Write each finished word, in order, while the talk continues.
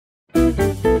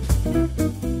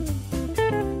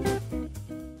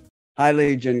Hi,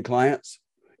 lead gen clients.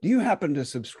 Do you happen to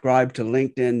subscribe to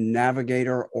LinkedIn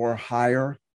Navigator or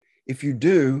higher? If you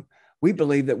do, we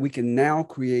believe that we can now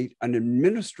create an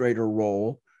administrator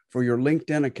role for your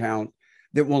LinkedIn account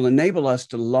that will enable us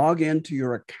to log into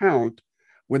your account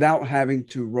without having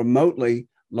to remotely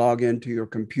log into your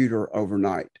computer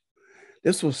overnight.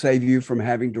 This will save you from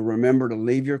having to remember to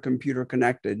leave your computer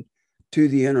connected to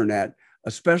the internet,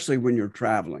 especially when you're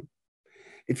traveling.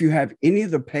 If you have any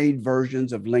of the paid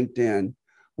versions of LinkedIn,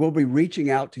 we'll be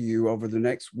reaching out to you over the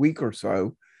next week or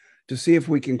so to see if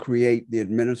we can create the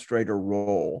administrator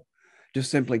role. Just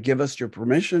simply give us your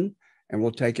permission and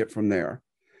we'll take it from there.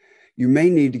 You may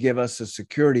need to give us a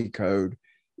security code.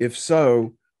 If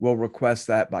so, we'll request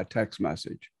that by text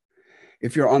message.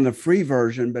 If you're on the free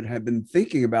version but have been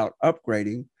thinking about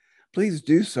upgrading, please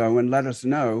do so and let us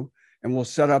know, and we'll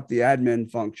set up the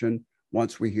admin function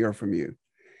once we hear from you.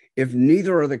 If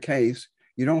neither are the case,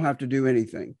 you don't have to do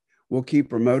anything. We'll keep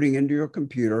promoting into your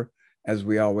computer as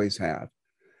we always have.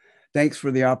 Thanks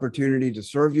for the opportunity to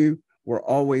serve you. We're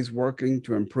always working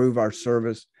to improve our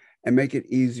service and make it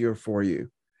easier for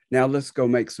you. Now let's go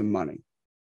make some money.